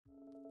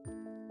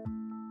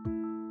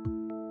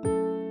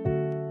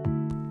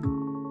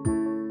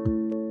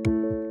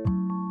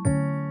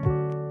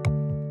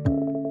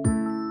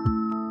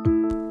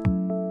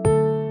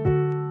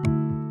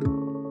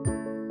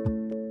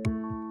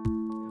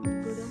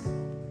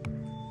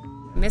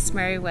Miss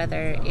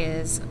Merewether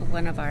is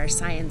one of our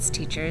science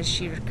teachers.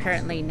 She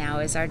currently now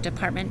is our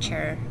department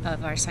chair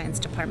of our science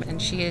department,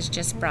 and she has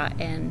just brought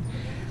in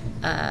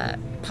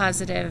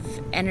positive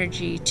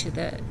energy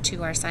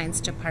to our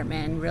science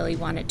department and really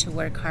wanted to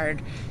work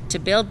hard to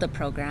build the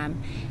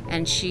program.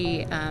 And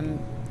she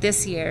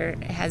this year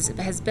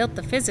has built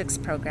the physics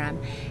program,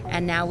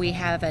 and now we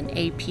have an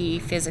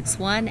AP Physics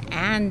 1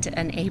 and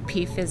an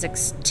AP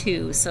Physics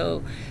 2.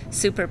 So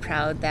super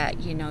proud that,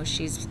 you know,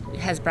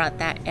 has brought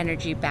that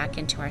energy back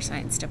into our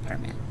science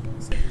department.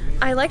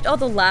 I liked all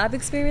the lab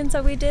experience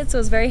that we did, so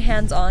it was very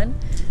hands-on.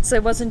 So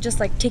it wasn't just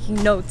like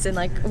taking notes and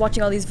like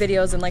watching all these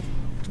videos and like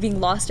being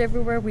lost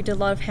everywhere. We did a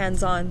lot of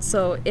hands-on,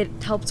 so it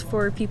helps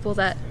for people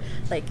that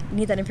like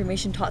need that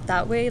information taught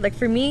that way. Like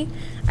for me,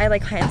 I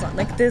like hands-on.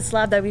 Like this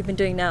lab that we've been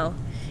doing now,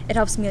 it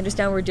helps me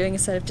understand what we're doing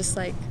instead of just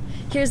like,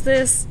 here's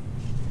this,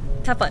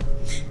 have fun.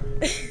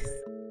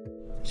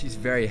 She's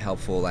very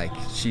helpful. Like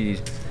she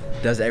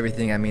does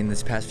everything. I mean,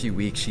 this past few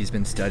weeks she's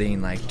been studying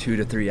like 2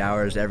 to 3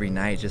 hours every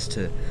night just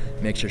to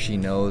make sure she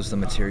knows the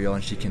material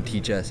and she can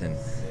teach us, and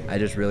I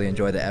just really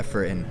enjoy the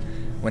effort. And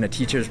when a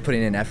teacher is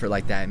putting in effort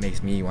like that, it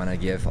makes me want to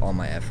give all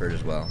my effort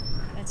as well.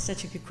 That's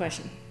such a good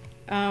question.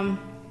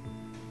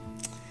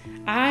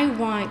 I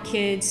want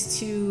kids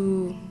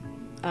to,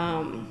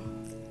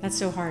 that's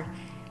so hard.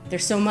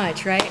 There's so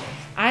much, right?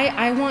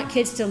 I want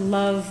kids to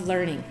love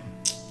learning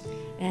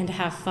and to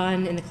have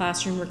fun in the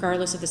classroom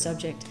regardless of the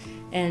subject.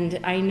 And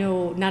I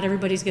know not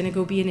everybody's gonna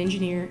go be an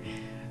engineer,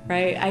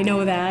 right? I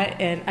know that,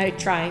 and I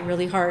try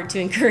really hard to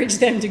encourage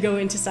them to go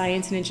into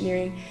science and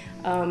engineering.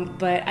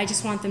 But I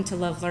just want them to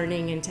love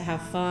learning and to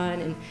have fun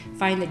and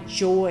find the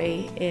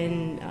joy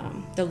in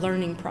the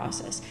learning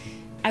process.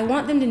 I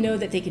want them to know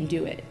that they can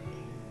do it,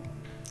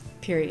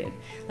 period.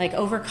 Like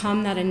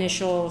overcome that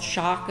initial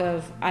shock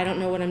of, I don't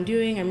know what I'm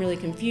doing, I'm really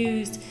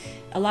confused.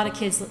 A lot of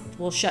kids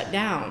will shut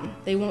down.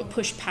 They won't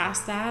push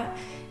past that.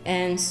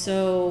 And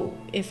so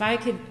if I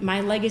could,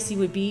 my legacy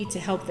would be to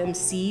help them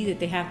see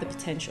that they have the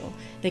potential.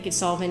 They could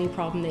solve any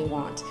problem they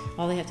want.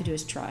 All they have to do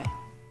is try.